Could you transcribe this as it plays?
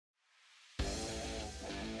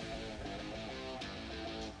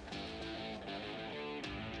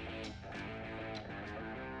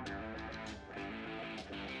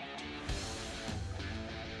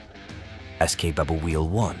SK Bubble Wheel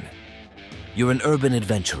 1. You're an urban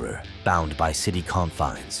adventurer bound by city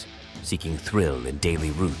confines, seeking thrill in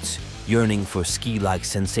daily routes, yearning for ski-like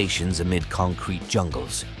sensations amid concrete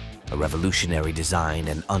jungles, a revolutionary design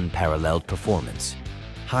and unparalleled performance.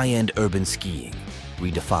 High-end urban skiing,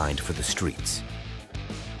 redefined for the streets.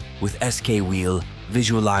 With SK Wheel,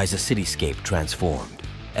 visualize a cityscape transformed.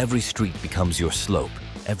 Every street becomes your slope,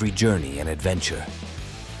 every journey an adventure.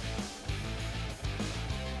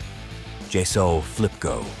 JSO Flip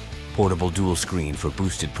Go, portable dual screen for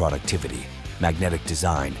boosted productivity, magnetic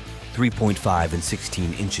design, 3.5 and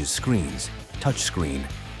 16 inches screens, touchscreen,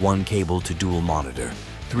 one cable to dual monitor,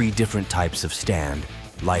 3 different types of stand,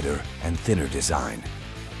 lighter and thinner design.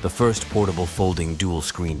 The first portable folding dual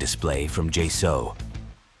screen display from JSO.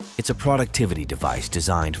 It's a productivity device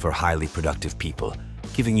designed for highly productive people,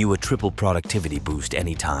 giving you a triple productivity boost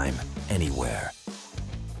anytime, anywhere.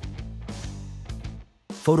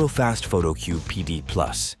 PhotoFast PhotoCube PD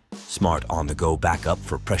Plus, smart on-the-go backup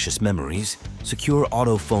for precious memories, secure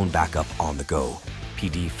auto phone backup on the go,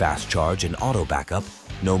 PD fast charge and auto backup,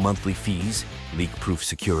 no monthly fees, leak-proof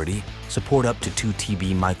security, support up to 2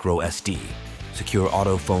 TB micro SD, secure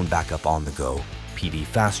auto phone backup on the go, PD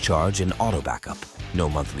fast charge and auto backup, no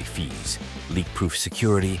monthly fees, leak-proof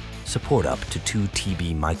security, support up to 2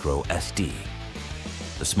 TB micro SD.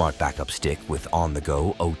 The smart backup stick with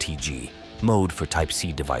on-the-go OTG, mode for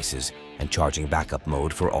Type-C devices, and charging backup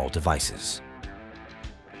mode for all devices.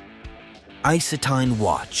 Isotine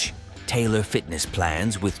Watch, tailor fitness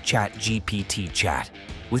plans with ChatGPT Chat,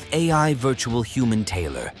 with AI virtual human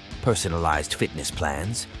tailor, personalized fitness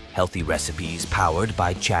plans, healthy recipes powered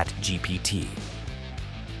by ChatGPT.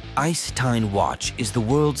 Isotine Watch is the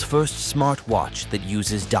world's first smart watch that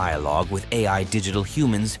uses dialogue with AI digital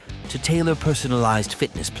humans to tailor personalized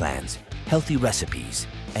fitness plans, healthy recipes,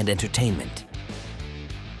 and entertainment.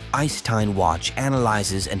 Isotine Watch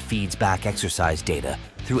analyzes and feeds back exercise data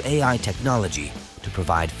through AI technology to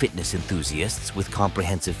provide fitness enthusiasts with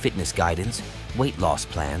comprehensive fitness guidance, weight loss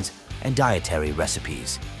plans, and dietary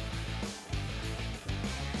recipes.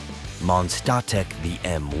 Monstatec the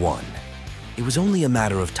M1. It was only a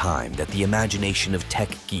matter of time that the imagination of tech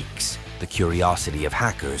geeks, the curiosity of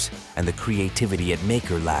hackers, and the creativity at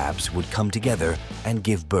Maker Labs would come together and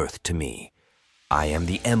give birth to me. I am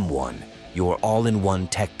the M1, your all-in-one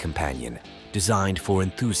tech companion, designed for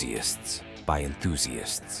enthusiasts by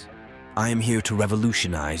enthusiasts. I am here to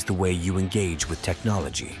revolutionize the way you engage with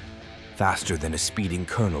technology. Faster than a speeding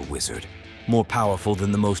kernel wizard, more powerful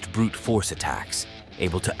than the most brute force attacks,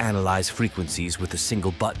 able to analyze frequencies with a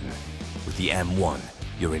single button. With the M1,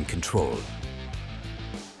 you're in control.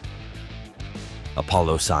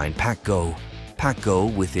 Apollo Sign PackGo.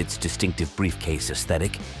 PackGo, with its distinctive briefcase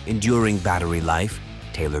aesthetic, enduring battery life,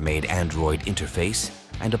 tailor-made Android interface,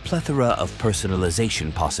 and a plethora of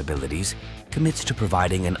personalization possibilities, commits to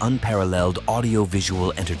providing an unparalleled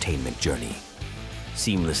audio-visual entertainment journey.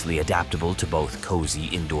 Seamlessly adaptable to both cozy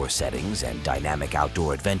indoor settings and dynamic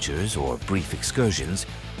outdoor adventures or brief excursions,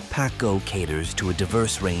 PackGo caters to a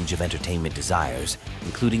diverse range of entertainment desires,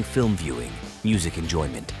 including film viewing, music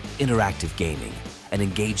enjoyment, interactive gaming, and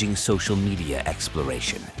engaging social media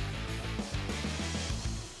exploration.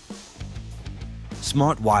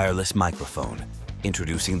 Smart Wireless Microphone.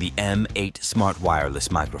 Introducing the M8 Smart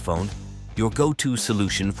Wireless Microphone, your go-to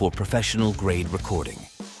solution for professional-grade recording.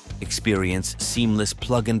 Experience seamless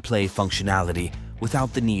plug-and-play functionality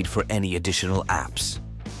without the need for any additional apps.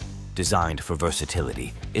 Designed for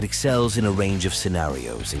versatility, it excels in a range of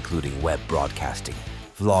scenarios including web broadcasting,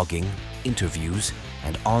 vlogging, interviews,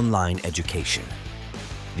 and online education.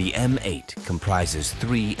 The M8 comprises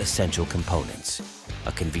 3 essential components: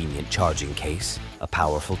 a convenient charging case, a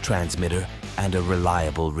powerful transmitter, and a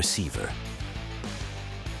reliable receiver.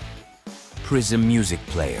 Prism Music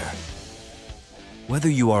Player. Whether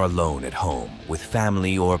you are alone at home, with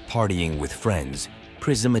family, or partying with friends,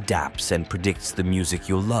 Prism adapts and predicts the music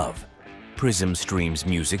you'll love. Prism streams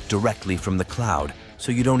music directly from the cloud,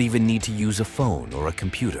 so you don't even need to use a phone or a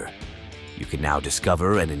computer. You can now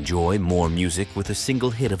discover and enjoy more music with a single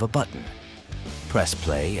hit of a button. Press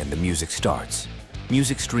play and the music starts.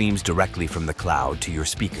 Music streams directly from the cloud to your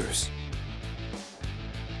speakers.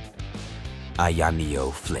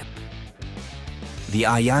 Ayaneo Flip. The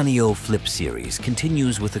Ayaneo Flip series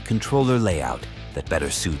continues with a controller layout that better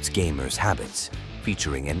suits gamers' habits,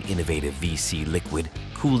 featuring an innovative VC liquid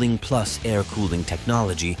cooling plus air cooling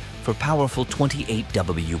technology for powerful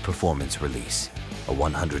 28W performance release, a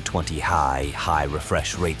 120 high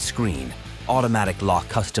refresh rate screen, automatic lock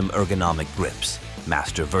custom ergonomic grips,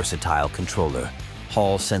 master versatile controller,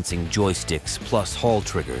 Hall sensing joysticks plus Hall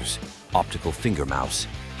triggers, optical finger mouse,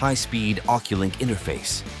 high-speed Oculink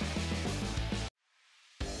interface.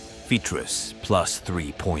 Features Plus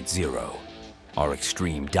 3.0. Are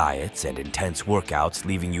extreme diets and intense workouts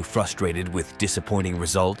leaving you frustrated with disappointing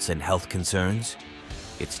results and health concerns?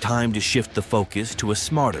 It's time to shift the focus to a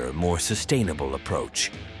smarter, more sustainable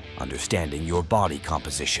approach, understanding your body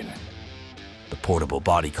composition. The portable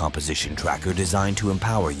body composition tracker designed to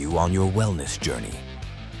empower you on your wellness journey.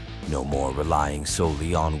 No more relying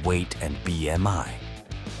solely on weight and BMI.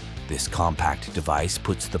 This compact device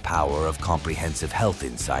puts the power of comprehensive health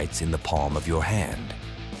insights in the palm of your hand.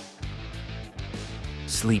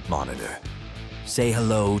 Sleep Monitor. Say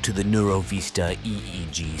hello to the NeuroVista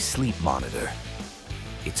EEG Sleep Monitor.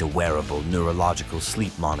 It's a wearable neurological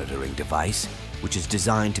sleep monitoring device which is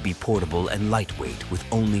designed to be portable and lightweight with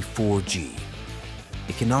only 4G.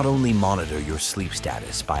 It can not only monitor your sleep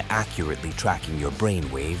status by accurately tracking your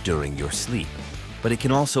brainwave during your sleep, but it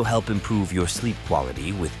can also help improve your sleep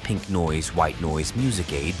quality with pink noise, white noise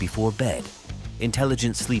music aid before bed,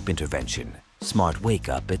 intelligent sleep intervention, smart wake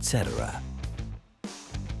up, etc.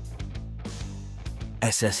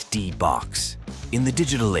 SSD box. In the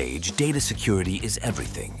digital age, data security is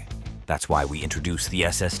everything. That's why we introduced the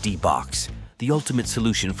SSD box, the ultimate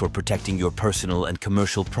solution for protecting your personal and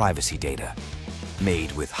commercial privacy data.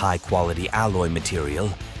 Made with high-quality alloy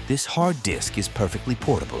material, this hard disk is perfectly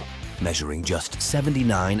portable, measuring just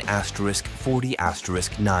 79*40*9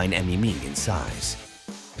 mm in size.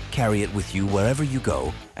 Carry it with you wherever you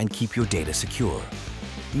go and keep your data secure.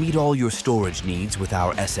 Meet all your storage needs with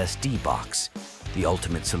our SSD box, the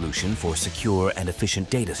ultimate solution for secure and efficient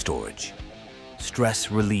data storage.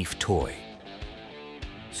 Stress Relief Toy.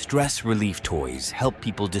 Stress relief toys help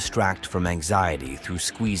people distract from anxiety through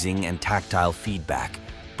squeezing and tactile feedback,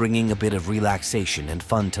 bringing a bit of relaxation and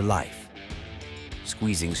fun to life.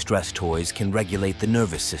 Squeezing stress toys can regulate the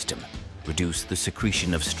nervous system, reduce the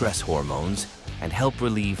secretion of stress hormones, and help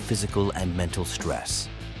relieve physical and mental stress.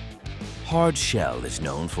 Hard Shell is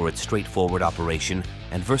known for its straightforward operation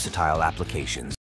and versatile applications.